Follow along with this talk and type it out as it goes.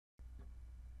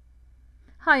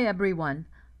Hi everyone,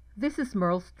 this is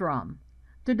Merle Strom.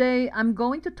 Today I'm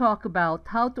going to talk about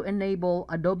how to enable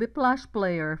Adobe Flash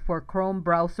Player for Chrome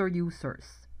browser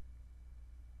users.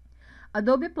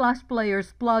 Adobe Flash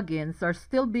Player's plugins are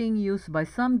still being used by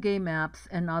some game apps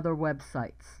and other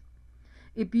websites.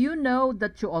 If you know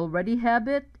that you already have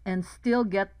it and still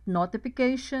get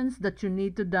notifications that you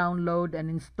need to download and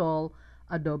install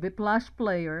Adobe Flash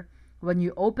Player when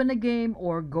you open a game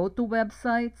or go to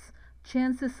websites,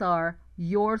 chances are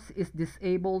yours is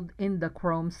disabled in the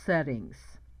Chrome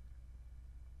settings.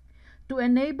 To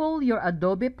enable your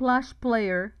Adobe Flash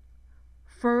Player,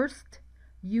 first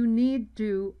you need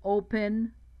to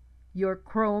open your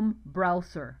Chrome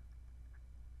browser.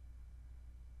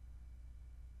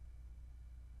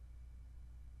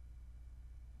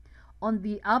 On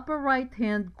the upper right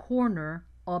hand corner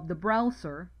of the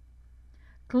browser,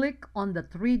 click on the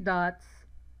three dots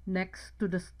next to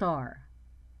the star.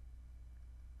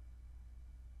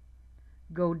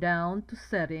 Go down to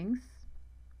Settings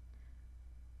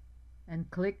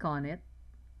and click on it.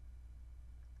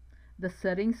 The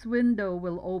settings window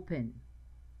will open.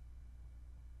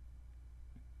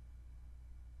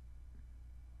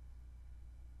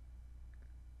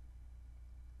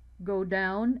 Go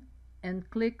down and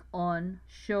click on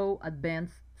Show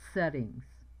Advanced Settings,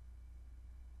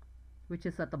 which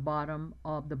is at the bottom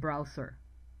of the browser.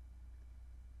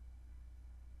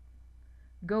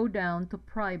 Go down to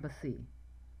Privacy.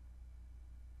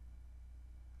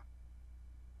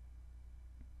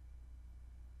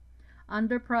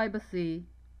 Under Privacy,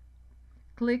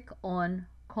 click on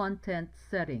Content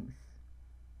Settings.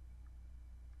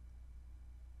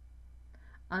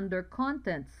 Under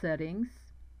Content Settings,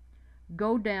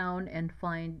 go down and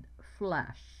find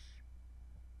Flash.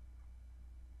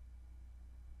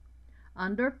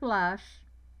 Under Flash,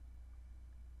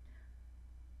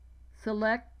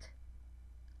 select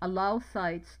Allow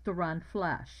Sites to Run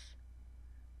Flash.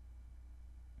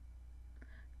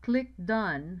 Click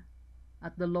Done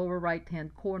at the lower right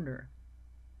hand corner.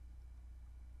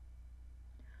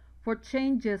 For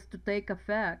changes to take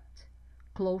effect,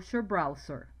 close your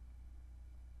browser.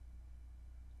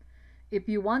 If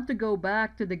you want to go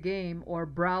back to the game or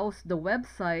browse the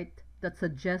website that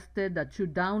suggested that you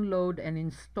download and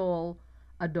install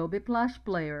Adobe Flash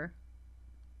Player,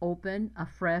 open a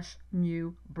fresh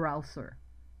new browser.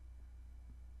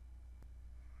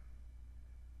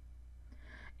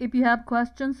 If you have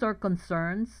questions or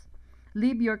concerns,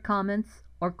 leave your comments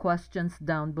or questions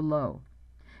down below.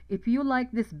 If you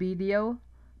like this video,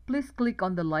 please click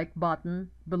on the like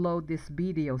button below this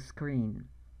video screen.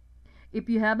 If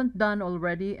you haven't done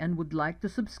already and would like to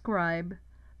subscribe,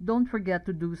 don't forget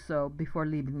to do so before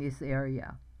leaving this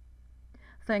area.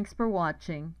 Thanks for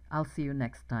watching. I'll see you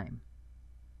next time.